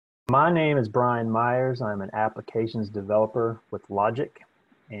My name is Brian Myers. I'm an applications developer with Logic.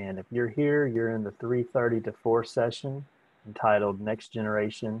 And if you're here, you're in the 3:30 to 4 session entitled Next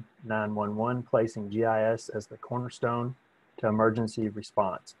Generation 911, Placing GIS as the Cornerstone to Emergency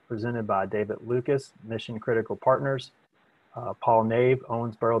Response, presented by David Lucas, Mission Critical Partners, Paul Nave,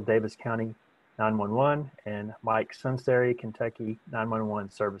 Owensboro, Davis County 911, and Mike Sunseri, Kentucky 911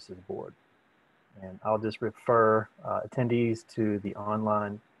 Services Board. And I'll just refer attendees to the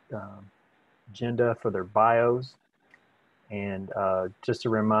online agenda for their bios. And just a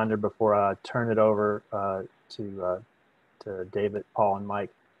reminder before I turn it over to David, Paul, and Mike,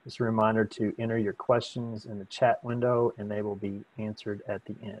 just a reminder to enter your questions in the chat window and they will be answered at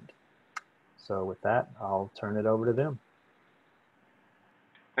the end. So with that, I'll turn it over to them.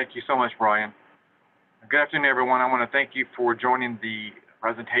 Thank you so much, Brian. Good afternoon, everyone. I want to thank you for joining the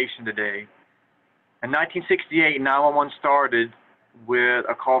presentation today. In 1968, 911 started with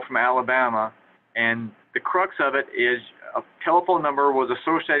a call from Alabama, and the crux of it is a telephone number was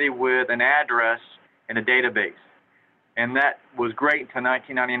associated with an address in a database. And that was great until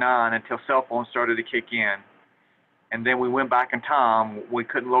 1999, until cell phones started to kick in. And then we went back in time. We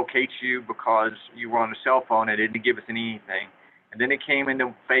couldn't locate you because you were on a cell phone and it didn't give us anything. And then it came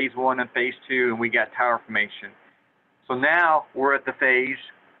into phase 1 and phase 2, and we got tower information. So now we're at the phase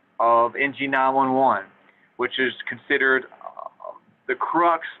of NG911, which is considered the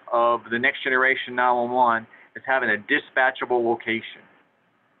crux of the next generation 911, is having a dispatchable location.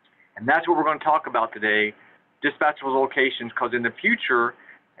 And that's what we're going to talk about today, dispatchable locations, because in the future,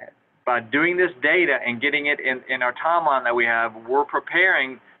 by doing this data and getting it in our timeline that we have, we're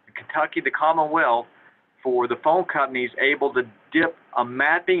preparing Kentucky, the Commonwealth, for the phone companies able to dip a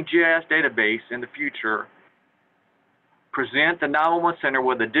mapping GIS database in the future, present the 911 center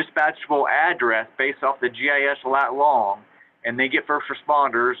with a dispatchable address based off the GIS lat long, and they get first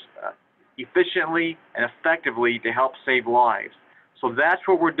responders efficiently and effectively to help save lives. So that's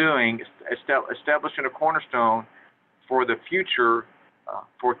what we're doing, establishing a cornerstone for the future,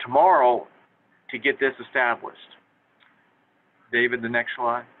 for tomorrow, to get this established. David, the next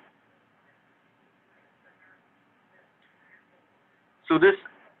slide. So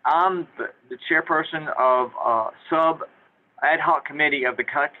I'm the chairperson of sub ad hoc committee of the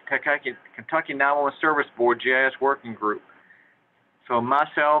Kentucky 911 Service Board GIS Working Group. So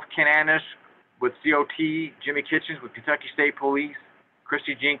myself, Ken Annis with COT, Jimmy Kitchens with Kentucky State Police,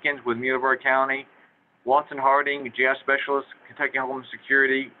 Christy Jenkins with Muhlenberg County, Watson Harding, GIS Specialist, Kentucky Homeland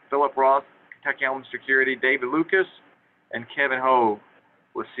Security, Philip Roth, Kentucky Homeland Security, David Lucas, and Kevin Hogue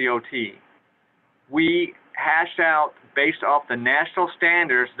with COT. We hashed out, based off the national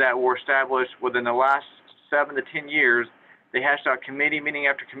standards that were established within the last 7 to 10 years, they hashed out committee meeting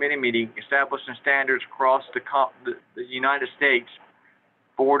after committee meeting, establishing standards across the United States,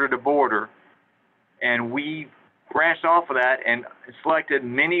 border to border, and we branched off of that and selected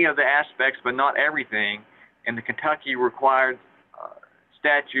many of the aspects, but not everything, in the Kentucky required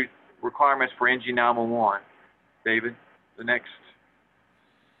statute requirements for NG911. David, the next.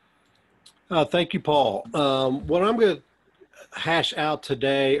 Thank you, Paul. What I'm going to hash out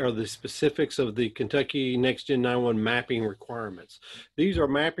today are the specifics of the Kentucky Next Gen 911 mapping requirements. These are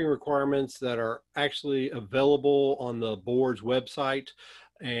mapping requirements that are actually available on the board's website,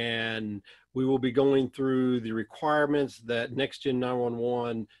 and we will be going through the requirements that Next Gen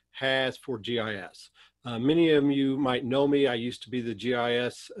 911 has for GIS. Many of you might know me. I used to be the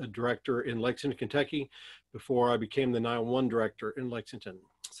GIS director in Lexington, Kentucky, before I became the 911 director in Lexington.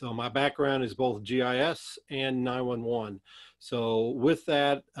 So my background is both GIS and 911. So with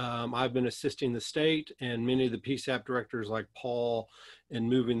that, I've been assisting the state and many of the PSAP directors like Paul in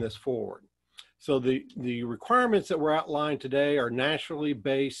moving this forward. So the requirements that were outlined today are nationally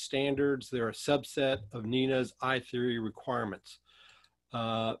based standards. They're a subset of NENA's I-3 requirements.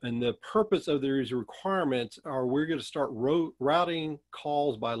 And the purpose of these requirements are we're going to start routing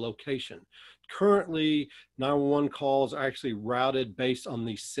calls by location. Currently, 911 calls are actually routed based on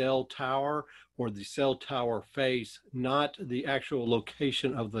the cell tower or the cell tower face, not the actual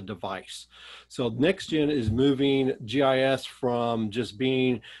location of the device. So NextGen is moving GIS from just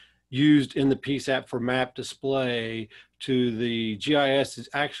being used in the PSAP for map display to the GIS is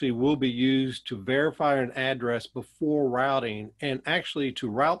actually will be used to verify an address before routing and actually to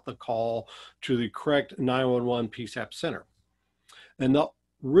route the call to the correct 911 PSAP center. And the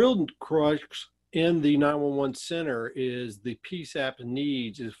real crux in the 911 center is the PSAP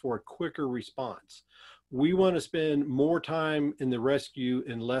needs is for a quicker response. We want to spend more time in the rescue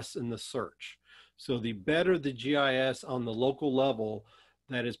and less in the search. So the better the GIS on the local level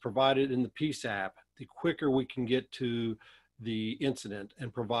that is provided in the PSAP, the quicker we can get to the incident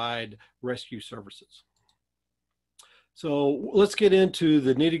and provide rescue services. So let's get into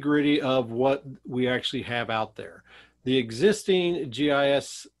the nitty-gritty of what we actually have out there. The existing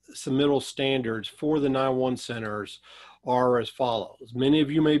GIS submittal standards for the 911 centers are as follows. Many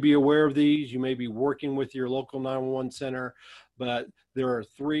of you may be aware of these. You may be working with your local 911 center, but there are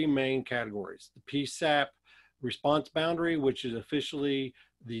three main categories. The PSAP response boundary, which is officially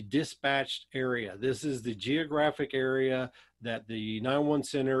the dispatched area. This is the geographic area that the 911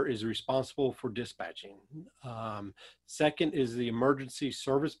 center is responsible for dispatching. Second is the emergency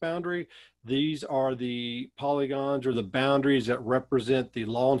service boundary. These are the polygons or the boundaries that represent the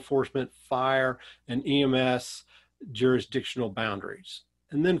law enforcement, fire, and EMS jurisdictional boundaries.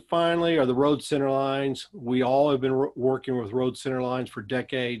 And then finally are the road center lines. We all have been working with road center lines for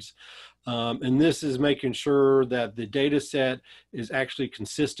decades. And this is making sure that the data set is actually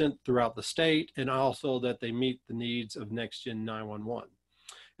consistent throughout the state and also that they meet the needs of NextGen 911.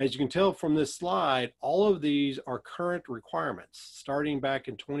 As you can tell from this slide, all of these are current requirements. Starting back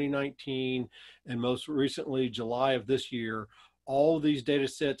in 2019 and most recently July of this year, all of these data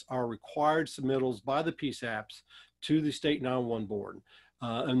sets are required submittals by the PSAPs to the state 911 board.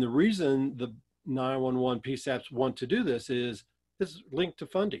 And the reason the 911 PSAPs want to do this is linked to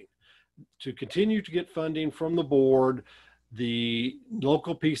funding. To continue to get funding from the board, the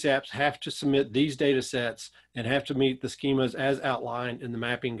local PSAPs have to submit these data sets and have to meet the schemas as outlined in the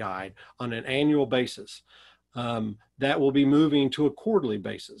mapping guide on an annual basis. That will be moving to a quarterly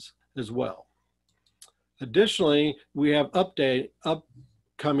basis as well. Additionally, we have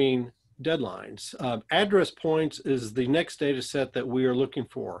upcoming deadlines. Address points is the next data set that we are looking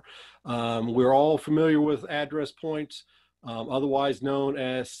for. We're all familiar with address points, otherwise known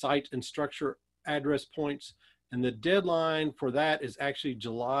as site and structure address points. And the deadline for that is actually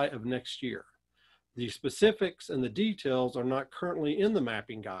July of next year. The specifics and the details are not currently in the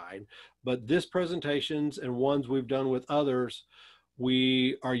mapping guide, but this presentations and ones we've done with others,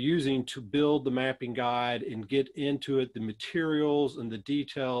 we are using to build the mapping guide and get into it, the materials and the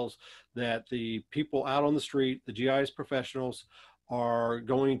details that the people out on the street, the GIS professionals, are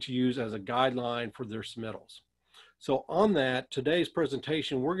going to use as a guideline for their submittals. So on that, today's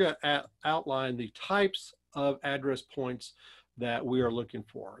presentation, we're going to outline the types of address points that we are looking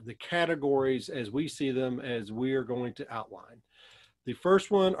for, the categories as we see them as we are going to outline. The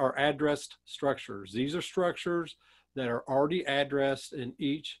first one are addressed structures. These are structures that are already addressed in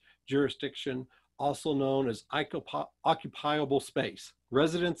each jurisdiction, also known as occupiable space,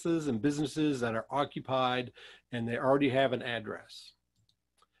 residences and businesses that are occupied and they already have an address.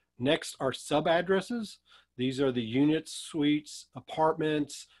 Next are sub-addresses. These are the units, suites,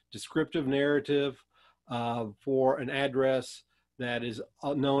 apartments, descriptive narrative for an address that is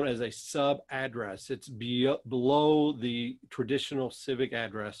known as a sub-address. It's below the traditional civic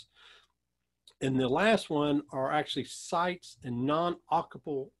address. And the last one are actually sites and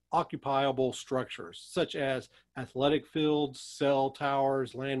non-occupiable structures, such as athletic fields, cell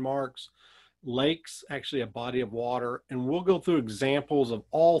towers, landmarks, lakes, actually a body of water. And we'll go through examples of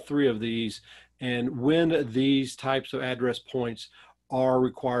all three of these and when these types of address points are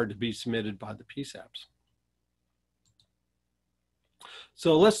required to be submitted by the PSAPs.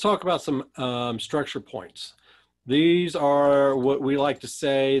 So let's talk about some structure points. These are what we like to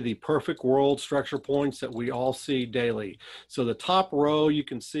say, the perfect world structure points that we all see daily. So the top row, you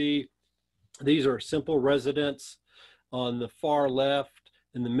can see these are simple residents. On the far left,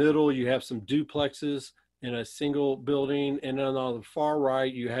 in the middle, you have some duplexes in a single building. And then on the far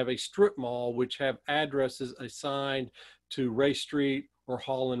right, you have a strip mall, which have addresses assigned to Ray Street or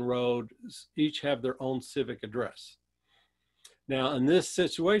Holland Road. Each have their own civic address. Now, in this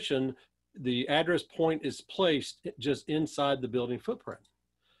situation, the address point is placed just inside the building footprint.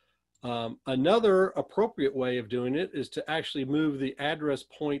 Another appropriate way of doing it is to actually move the address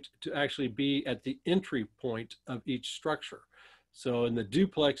point to actually be at the entry point of each structure. So in the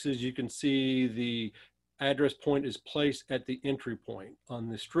duplexes, you can see the address point is placed at the entry point. On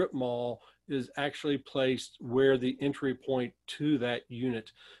the strip mall is actually placed where the entry point to that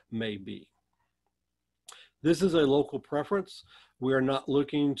unit may be. This is a local preference. We are not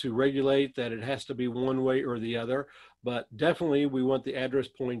looking to regulate that it has to be one way or the other, but definitely we want the address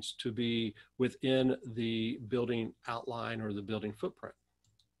points to be within the building outline or the building footprint.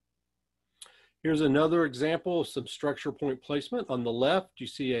 Here's another example of some structure point placement. On the left, you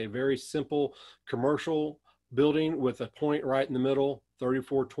see a very simple commercial building with a point right in the middle,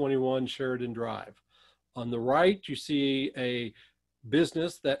 3421 Sheridan Drive. On the right, you see a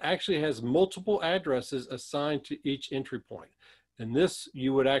business that actually has multiple addresses assigned to each entry point. And this,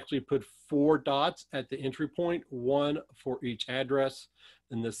 you would actually put 4 dots at the entry point, 1 for each address,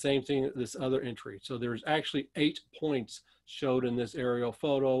 and the same thing at this other entry. So there's actually 8 points showed in this aerial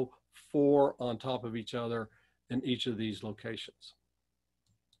photo, 4 on top of each other in each of these locations.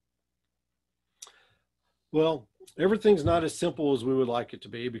 Well, everything's not as simple as we would like it to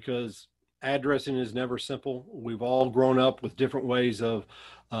be, because addressing is never simple. We've all grown up with different ways of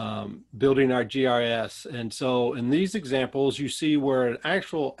building our GIS. And so in these examples, you see where an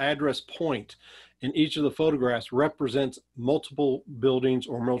actual address point in each of the photographs represents multiple buildings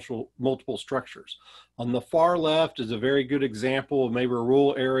or multiple structures. On the far left is a very good example of maybe a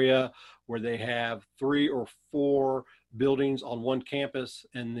rural area where they have 3 or 4 buildings on one campus,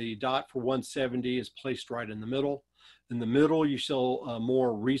 and the dot for 170 is placed right in the middle. In the middle, you show a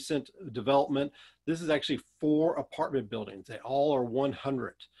more recent development. This is actually 4 apartment buildings. They all are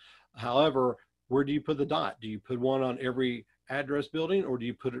 100. However, where do you put the dot? Do you put one on every address building, or do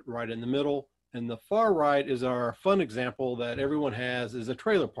you put it right in the middle? And the far right is our fun example that everyone has, is a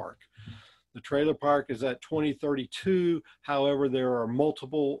trailer park. The trailer park is at 2032. However, there are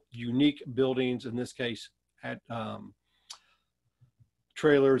multiple unique buildings, in this case, at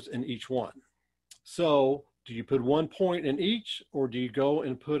trailers in each one. So do you put 1 point in each, or do you go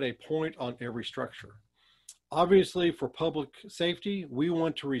and put a point on every structure? Obviously, for public safety, we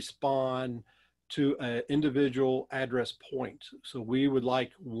want to respond to an individual address point. So we would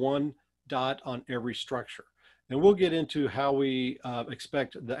like 1 dot on every structure. And we'll get into how we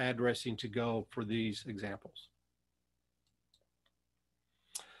expect the addressing to go for these examples.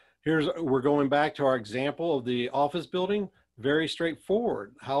 We're going back to our example of the office building. Very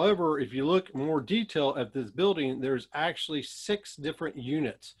straightforward. However, if you look more detail at this building, there's actually 6 different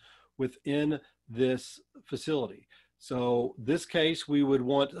units within this facility. So this case, we would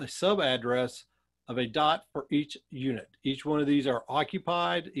want a sub-address of a dot for each unit. Each one of these are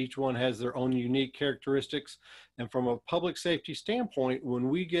occupied. Each one has their own unique characteristics. And from a public safety standpoint, when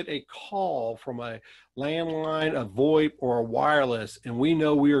we get a call from a landline, a VoIP, or a wireless, and we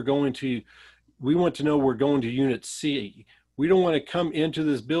know we want to know we're going to unit C, we don't want to come into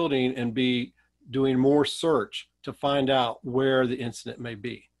this building and be doing more search to find out where the incident may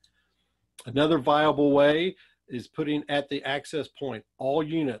be. Another viable way is putting at the access point, all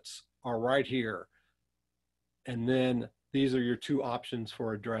units are right here. And then these are your 2 options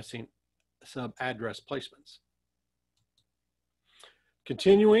for addressing sub-address placements.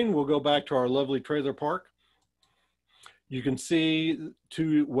 Continuing, we'll go back to our lovely trailer park. You can see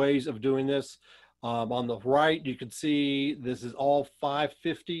 2 ways of doing this. On the right, you can see this is all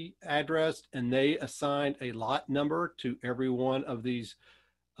 550 addressed, and they assigned a lot number to every one of these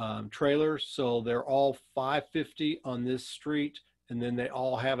trailers. So they're all 550 on this street, and then they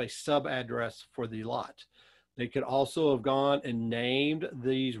all have a sub-address for the lot. They could also have gone and named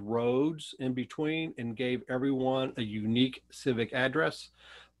these roads in between and gave everyone a unique civic address.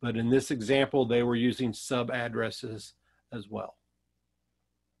 But in this example, they were using sub-addresses as well.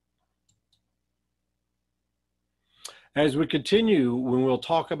 As we continue, when we'll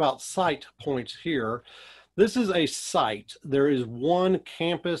talk about site points here, this is a site. There is one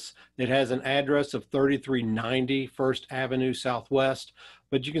campus that has an address of 3390 First Avenue Southwest,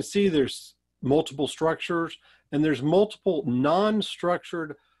 but you can see there's multiple structures, and there's multiple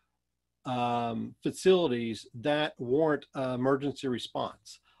non-structured facilities that warrant emergency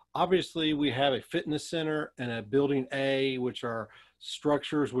response. Obviously, we have a fitness center and a building A, which are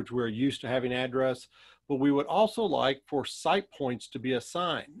structures which we're used to having address, but we would also like for site points to be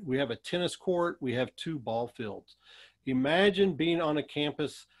assigned. We have a tennis court, we have 2 ball fields. Imagine being on a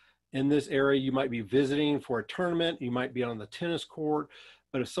campus in this area. You might be visiting for a tournament, you might be on the tennis court,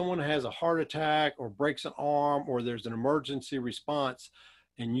 but if someone has a heart attack or breaks an arm, or there's an emergency response,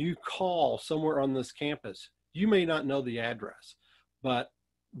 and you call somewhere on this campus, you may not know the address, but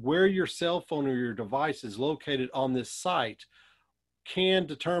where your cell phone or your device is located on this site can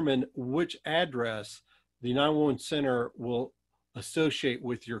determine which address the 911 center will associate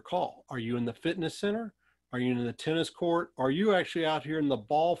with your call. Are you in the fitness center? Are you in the tennis court? Are you actually out here in the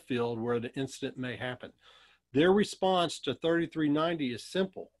ball field where the incident may happen? Their response to 3390 is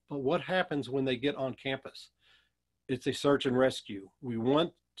simple, but what happens when they get on campus? It's a search and rescue. We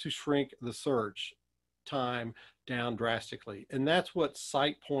want to shrink the search time down drastically. And that's what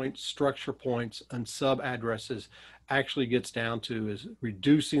site points, structure points, and sub addresses actually gets down to, is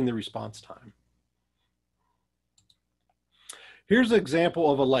reducing the response time. Here's an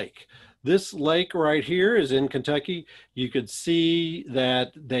example of a lake. This lake right here is in Kentucky. You could see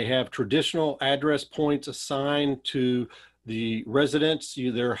that they have traditional address points assigned to the residents.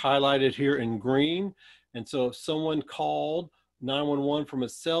 They're highlighted here in green. And so if someone called, 911 from a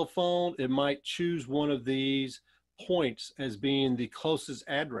cell phone, it might choose one of these points as being the closest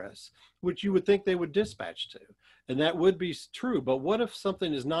address, which you would think they would dispatch to. And that would be true. But what if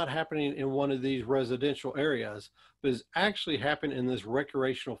something is not happening in one of these residential areas, but is actually happening in this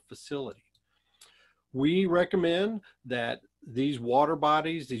recreational facility? We recommend that these water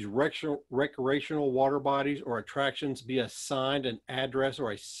bodies, these recreational water bodies or attractions be assigned an address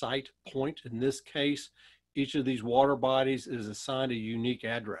or a site point. In this case, each of these water bodies is assigned a unique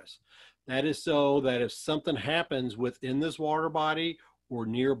address. That is so that if something happens within this water body or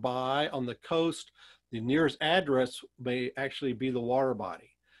nearby on the coast, the nearest address may actually be the water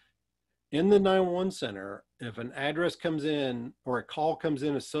body. In the 911 center, if an address comes in or a call comes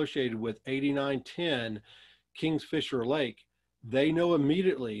in associated with 8910 Kingsfisher Lake, they know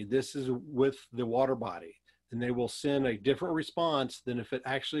immediately this is with the water body, and they will send a different response than if it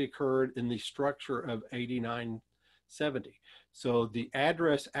actually occurred in the structure of 8970. So the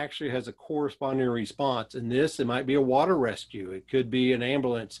address actually has a corresponding response. In this, it might be a water rescue. It could be an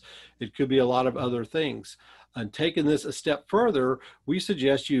ambulance. It could be a lot of other things. And taking this a step further, we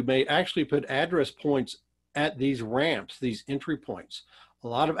suggest you may actually put address points at these ramps, these entry points. A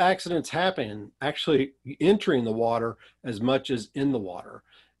lot of accidents happen actually entering the water as much as in the water.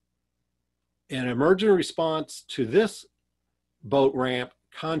 An emergent response to this boat ramp,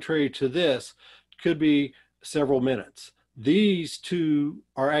 contrary to this, could be several minutes. These two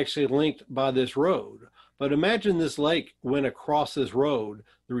are actually linked by this road. But imagine this lake went across this road.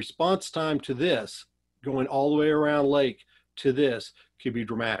 The response time to this, going all the way around lake to this, could be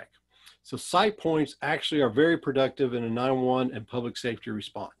dramatic. So site points actually are very productive in a 911 and public safety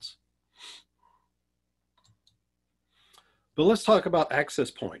response. But let's talk about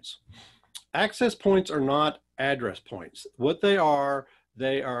access points. Access points are not address points. What they are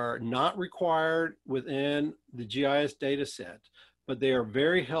not required within the GIS data set, but they are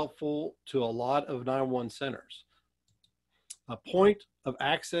very helpful to a lot of 911 centers. A point of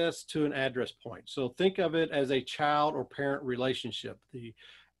access to an address point. So think of it as a child or parent relationship. The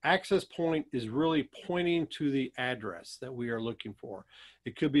access point is really pointing to the address that we are looking for.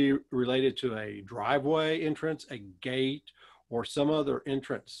 It could be related to a driveway entrance, a gate, or some other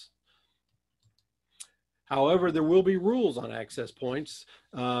entrance. However, there will be rules on access points.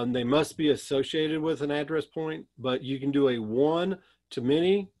 They must be associated with an address point, but you can do a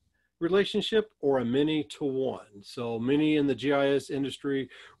one-to-many relationship or a many-to-one. So many in the GIS industry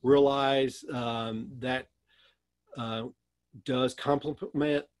realize that does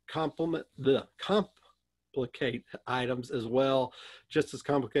complicate items as well, just as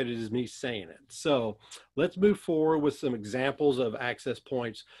complicated as me saying it. So let's move forward with some examples of access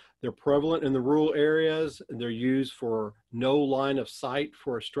points. They're prevalent in the rural areas, and they're used for no line of sight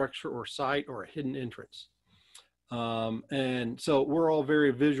for a structure or site or a hidden entrance. And so we're all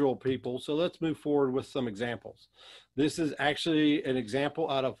very visual people. So let's move forward with some examples. This is actually an example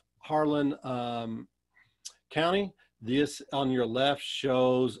out of Harlan County. This on your left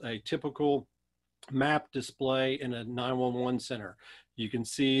shows a typical map display in a 911 center. You can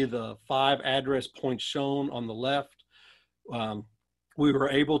see the 5 address points shown on the left. We were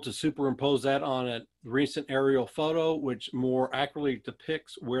able to superimpose that on a recent aerial photo, which more accurately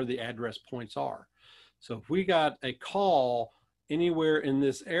depicts where the address points are. So if we got a call anywhere in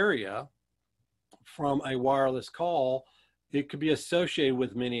this area from a wireless call, it could be associated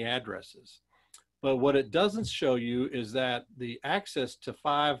with many addresses. But what it doesn't show you is that the access to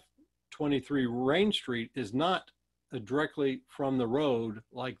 523 Rain Street is not directly from the road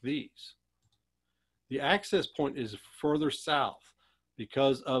like these. The access point is further south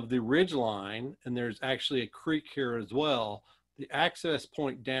because of the ridge line, and there's actually a creek here as well. The access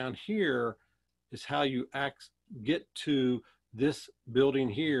point down here is how you get to this building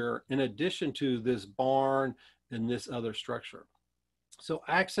here, in addition to this barn and this other structure. So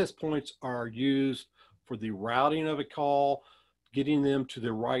access points are used for the routing of a call, getting them to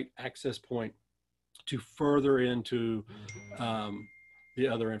the right access point to further into the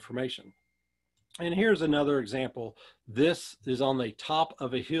other information. And here's another example. This is on the top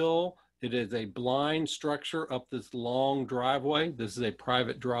of a hill. It is a blind structure up this long driveway. This is a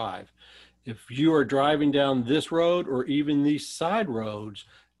private drive. If you are driving down this road or even these side roads,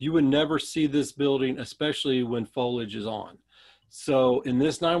 you would never see this building, especially when foliage is on. So in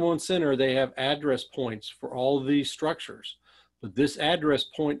this 911 center, they have address points for all of these structures. But this address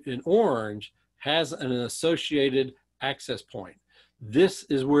point in orange has an associated access point. This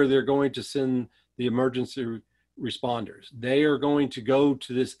is where they're going to send the emergency responders. They are going to go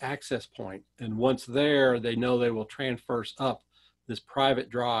to this access point, and once there, they know they will transverse up this private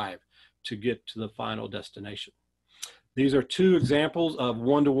drive to get to the final destination. These are two examples of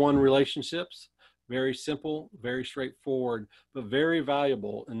one-to-one relationships. Very simple, very straightforward, but very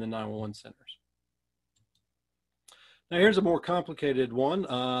valuable in the 911 centers. Now here's a more complicated one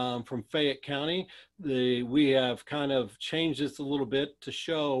from Fayette County. We have kind of changed this a little bit to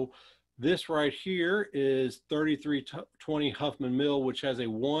show this right here is 3320 Huffman Mill, which has a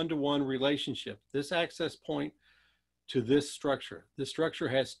one-to-one relationship. This access point to this structure. This structure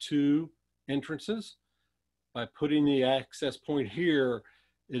has two entrances. By putting the access point here,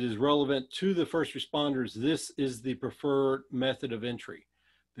 it is relevant to the first responders. This is the preferred method of entry.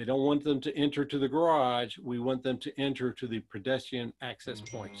 They don't want them to enter to the garage. We want them to enter to the pedestrian access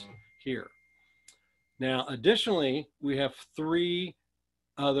points here. Now, additionally, we have three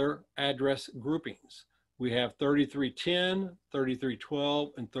other address groupings. We have 3310,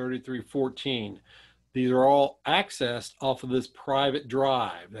 3312, and 3314. These are all accessed off of this private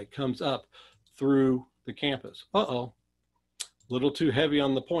drive that comes up through the campus. Uh-oh, a little too heavy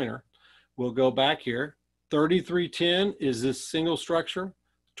on the pointer. We'll go back here. 3310 is this single structure.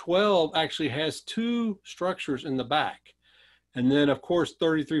 12 actually has two structures in the back. And then of course,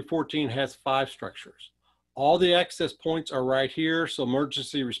 3314 has 5 structures. All the access points are right here. So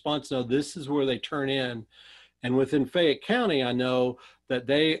emergency response, now this is where they turn in. And within Fayette County, I know that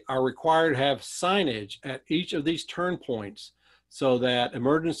they are required to have signage at each of these turn points so that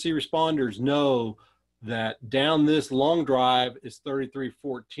emergency responders know that down this long drive is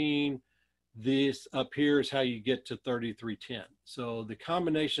 3314. This up here is how you get to 3310. So the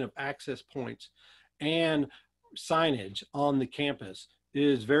combination of access points and signage on the campus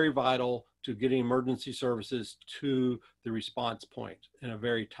is very vital to getting emergency services to the response point in a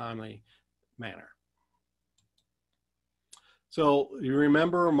very timely manner. So you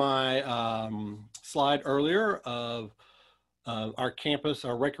remember my slide earlier of our campus,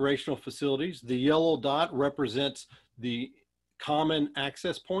 our recreational facilities. The yellow dot represents the common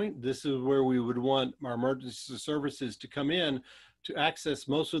access point. This is where we would want our emergency services to come in to access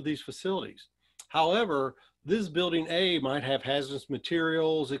most of these facilities. However, this building A might have hazardous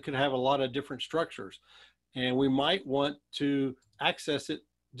materials. It could have a lot of different structures, and we might want to access it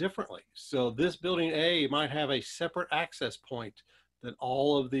differently. So this building A might have a separate access point than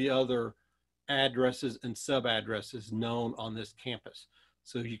all of the other addresses and sub-addresses known on this campus.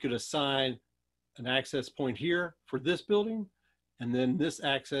 So you could assign an access point here for this building, and then this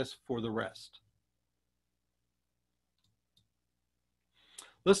access for the rest.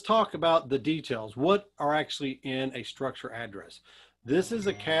 Let's talk about the details. What are actually in a structure address? This is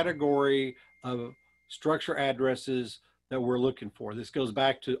a category of structure addresses that we're looking for. This goes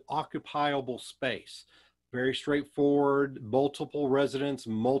back to occupiable space. Very straightforward, multiple residents,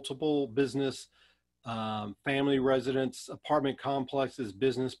 multiple business, family residents, apartment complexes,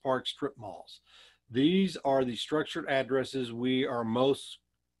 business parks, strip malls. These are the structured addresses we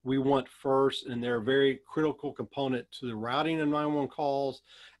want first, and they're a very critical component to the routing of 911 calls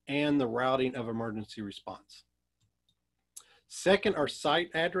and the routing of emergency response. Second are site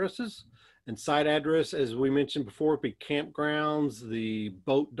addresses. And site address, as we mentioned before, would be campgrounds, the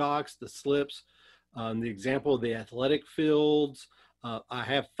boat docks, the slips, the example of the athletic fields. I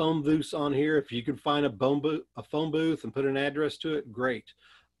have phone booths on here. If you can find a phone booth and put an address to it, great.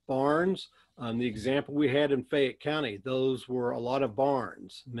 Barns, the example we had in Fayette County, those were a lot of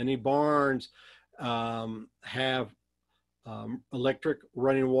barns. Many barns have electric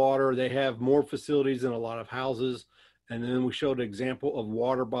running water. They have more facilities than a lot of houses. And then we showed an example of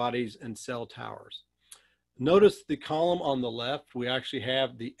water bodies and cell towers. Notice the column on the left, we actually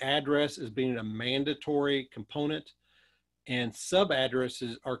have the address as being a mandatory component, and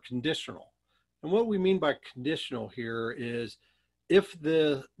sub-addresses are conditional. And what we mean by conditional here is if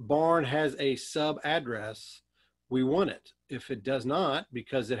the barn has a sub-address, we want it. If it does not,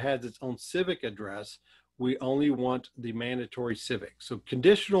 because it has its own civic address, we only want the mandatory civic. So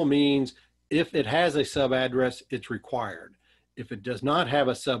conditional means if it has a sub-address, it's required. If it does not have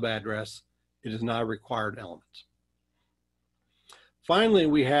a sub-address, it is not a required element. Finally,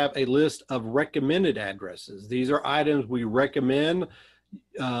 we have a list of recommended addresses. These are items we recommend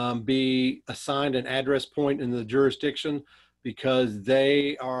be assigned an address point in the jurisdiction because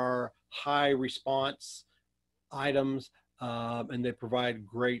they are high response items and they provide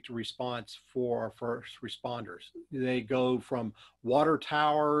great response for our first responders. They go from water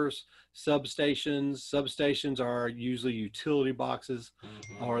towers, substations. Substations are usually utility boxes,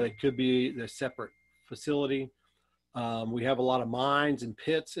 or they could be the separate facility. We have a lot of mines and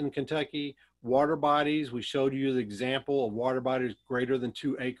pits in Kentucky. Water bodies, we showed you the example of water bodies greater than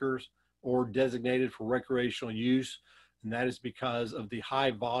 2 acres or designated for recreational use, and that is because of the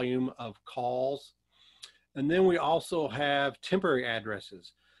high volume of calls. And then we also have temporary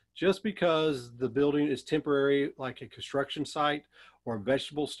addresses. Just because the building is temporary, like a construction site or a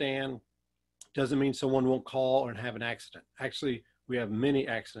vegetable stand, doesn't mean someone won't call and have an accident. Actually, we have many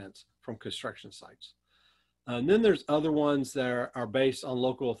accidents from construction sites. And then there's other ones that are based on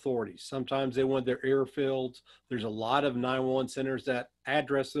local authorities. Sometimes they want their airfields. There's a lot of 911 centers that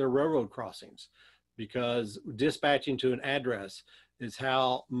address their railroad crossings, because dispatching to an address is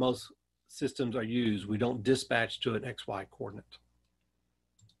how most systems are used. We don't dispatch to an XY coordinate.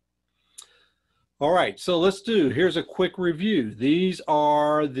 All right, so here's a quick review. These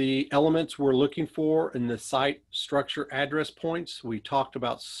are the elements we're looking for in the site structure address points. We talked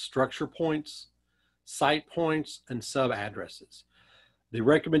about structure points, site points, and sub addresses. The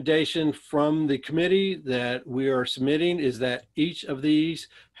recommendation from the committee that we are submitting is that each of these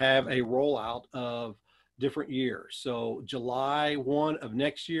have a rollout of different years. So July 1 of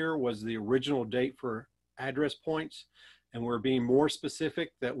next year was the original date for address points, and we're being more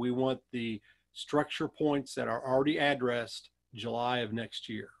specific that we want the structure points that are already addressed July of next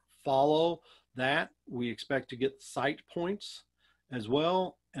year. Follow that, we expect to get site points as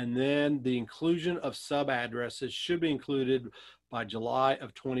well, and then the inclusion of sub addresses should be included by July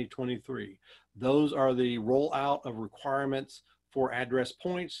of 2023. Those are the rollout of requirements for address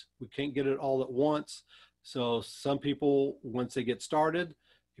points. We can't get it all at once. So some people, once they get started,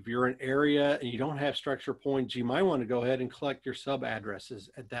 if you're in an area and you don't have structure points, you might want to go ahead and collect your sub addresses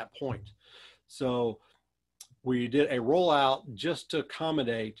at that point. So we did a rollout just to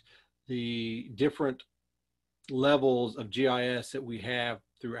accommodate the different levels of GIS that we have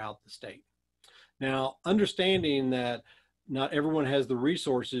throughout the state. Now, understanding that not everyone has the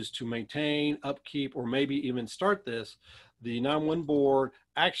resources to maintain, upkeep, or maybe even start this, the 911 board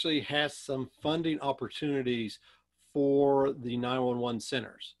actually has some funding opportunities for the 911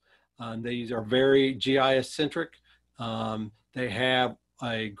 centers. These are very GIS centric. They have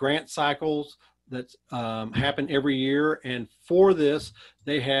a grant cycles that happen every year, and for this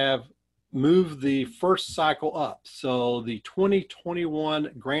they have moved the first cycle up. So the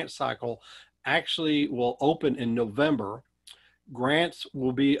 2021 grant cycle actually will open in November. Grants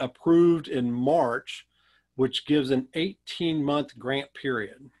will be approved in March, which gives an 18-month grant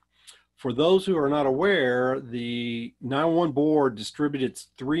period. For those who are not aware, the 911 board distributes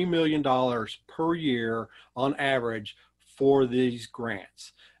 $3 million per year on average for these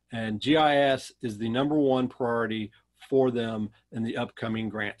grants. And GIS is the #1 priority for them in the upcoming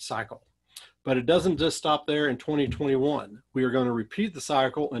grant cycle. But it doesn't just stop there in 2021. We are going to repeat the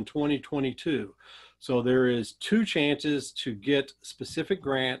cycle in 2022. So there is 2 chances to get specific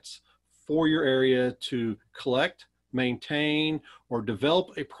grants for your area to collect, maintain, or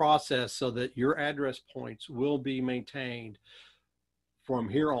develop a process so that your address points will be maintained from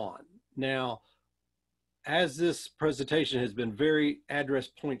here on. Now, as this presentation has been very address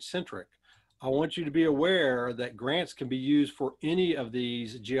point centric, I want you to be aware that grants can be used for any of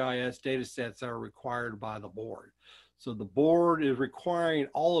these GIS data sets that are required by the board. So the board is requiring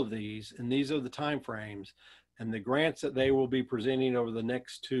all of these, and these are the timeframes, and the grants that they will be presenting over the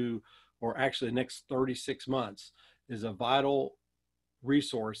next 2, or actually the next 36 months, is a vital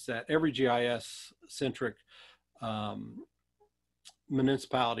resource that every GIS centric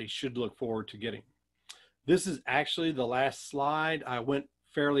municipality should look forward to getting. This is actually the last slide. I went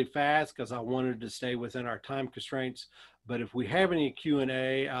fairly fast because I wanted to stay within our time constraints, but if we have any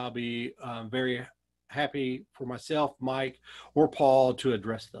Q&A, I'll be very happy for myself, Mike, or Paul to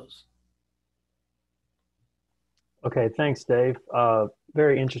address those. Okay, thanks, Dave.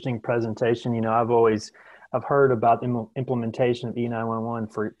 Very interesting presentation. You know, I've heard about the implementation of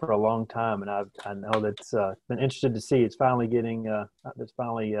E911 for a long time, and I know that's been interested to see it's finally getting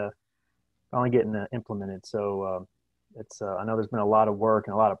finally getting implemented. So I know there's been a lot of work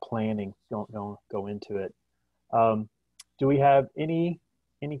and a lot of planning go into it. Do we have any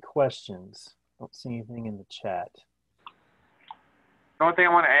questions? Don't see anything in the chat. The only thing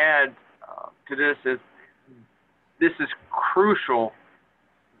I want to add to this is crucial.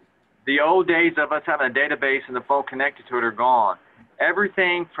 The old days of us having a database and the phone connected to it are gone.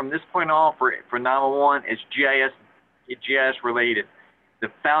 Everything from this point on for 911 is GIS related. The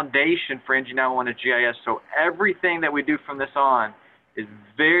foundation for NG911 is GIS. So everything that we do from this on is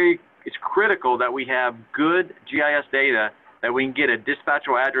it's critical that we have good GIS data that we can get a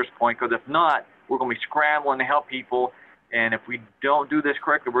dispatchable address point, because if not, we're going to be scrambling to help people. And if we don't do this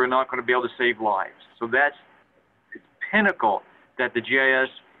correctly, we're not going to be able to save lives. So it's pinnacle that the GIS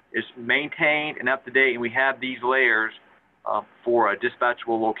is maintained and up to date, and we have these layers for a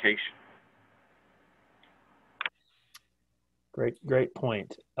dispatchable location. Great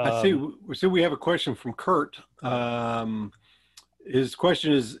point. I see we have a question from Kurt. His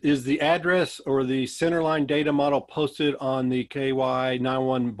question is the address or the centerline data model posted on the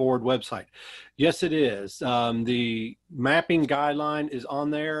KY91 board website? Yes, it is. The mapping guideline is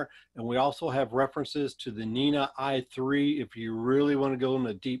on there, and we also have references to the NINA I3 if you really want to go in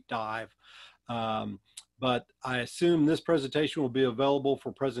a deep dive. But I assume this presentation will be available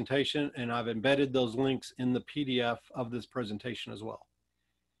for presentation, and I've embedded those links in the PDF of this presentation as well.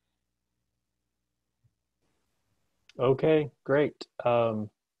 Okay, great. I've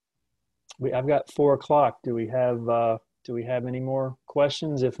got 4 o'clock. Do we have any more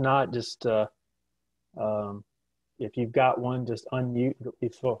questions? If not, just if you've got one, just unmute.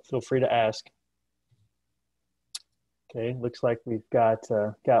 Feel free to ask. Okay, looks like we've got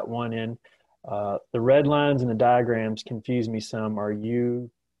one in. The red lines and the diagrams confuse me some. Are you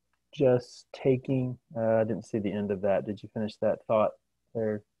just taking? I didn't see the end of that. Did you finish that thought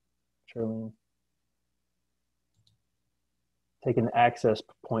there, Charlene? Taking the access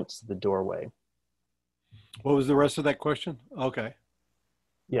points to the doorway. What was the rest of that question? Okay.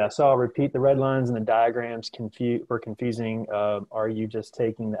 Yeah, so I'll repeat. The red lines and the diagrams were confusing. Are you just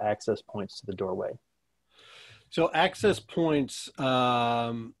taking the access points to the doorway? So access points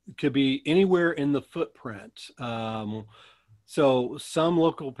could be anywhere in the footprint. So some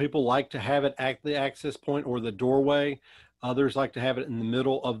local people like to have it at the access point or the doorway. Others like to have it in the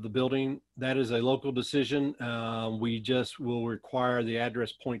middle of the building. That is a local decision. We just will require the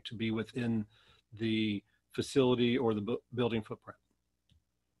address point to be within the facility or the building footprint.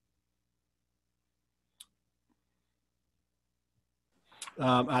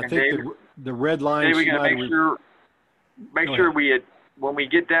 I think David, the red line. David, we got to make sure when we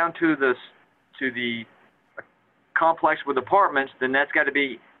get down to the complex with apartments, then that's got to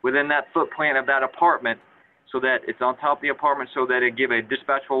be within that footprint of that apartment, so that it's on top of the apartment, so that it give a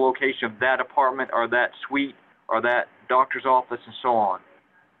dispatchable location of that apartment or that suite or that doctor's office and so on.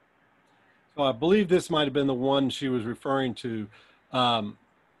 So I believe this might have been the one she was referring to.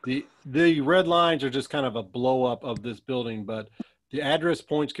 The red lines are just kind of a blow up of this building, but the address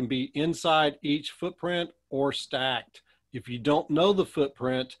points can be inside each footprint or stacked. If you don't know the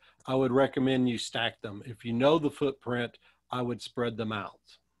footprint, I would recommend you stack them. If you know the footprint, I would spread them out.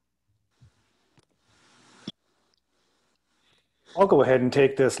 I'll go ahead and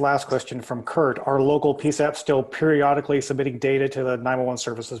take this last question from Kurt. Are local PSAPs still periodically submitting data to the 911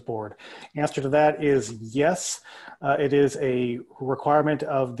 Services Board? Answer to that is yes. It is a requirement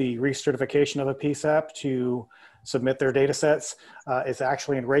of the recertification of a PSAP to submit their data sets. It's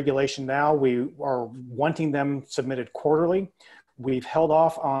actually in regulation now. We are wanting them submitted quarterly. We've held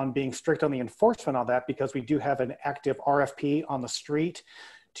off on being strict on the enforcement on that because we do have an active RFP on the street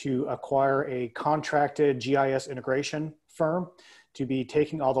to acquire a contracted GIS integration firm to be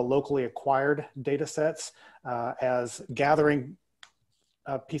taking all the locally acquired data sets as gathering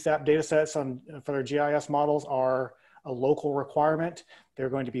PSAP data sets for their GIS models are a local requirement. They're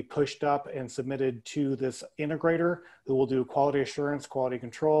going to be pushed up and submitted to this integrator who will do quality assurance, quality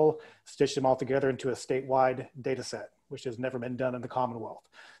control, stitch them all together into a statewide data set, which has never been done in the Commonwealth.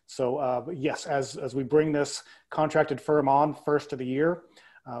 So yes, as we bring this contracted firm on first of the year,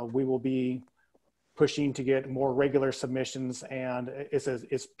 we will be pushing to get more regular submissions, and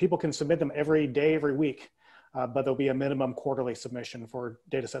it's people can submit them every day, every week, but there'll be a minimum quarterly submission for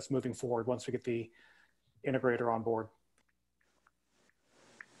data sets moving forward once we get the integrator on board.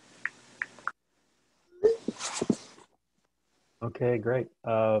 Okay, great.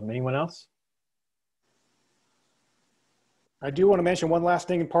 Anyone else? I do want to mention one last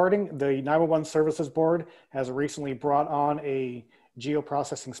thing in parting. The 911 Services Board has recently brought on a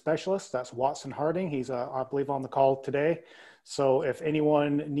geoprocessing specialist. That's Watson Harding. He's, I believe, on the call today. So if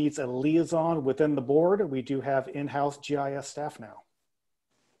anyone needs a liaison within the board, we do have in-house GIS staff now.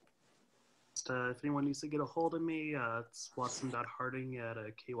 If anyone needs to get a hold of me, it's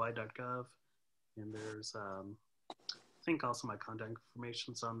watson.harding@ky.gov. And there's, I think also my contact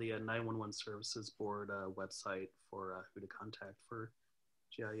information is on the 911 Services Board website for who to contact for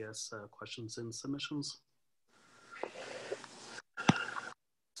GIS questions and submissions.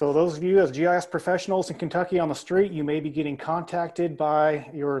 So those of you as GIS professionals in Kentucky on the street, you may be getting contacted by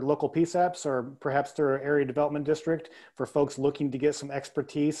your local PSAPs or perhaps their area development district for folks looking to get some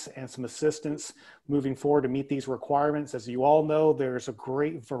expertise and some assistance moving forward to meet these requirements. As you all know, there's a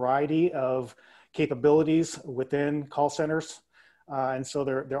great variety of capabilities within call centers. And so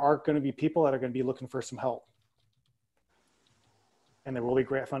there are going to be people that are going to be looking for some help. And there will be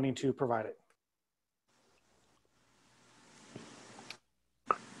grant funding to provide it.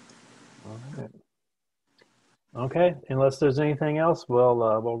 Okay, unless there's anything else,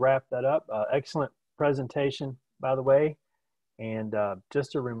 we'll wrap that up. Excellent presentation, by the way. And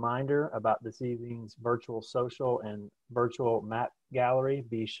just a reminder about this evening's virtual social and virtual map gallery.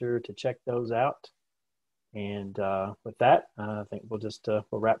 Be sure to check those out. And with that, I think we'll just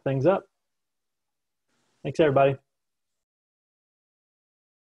we'll wrap things up. Thanks, everybody.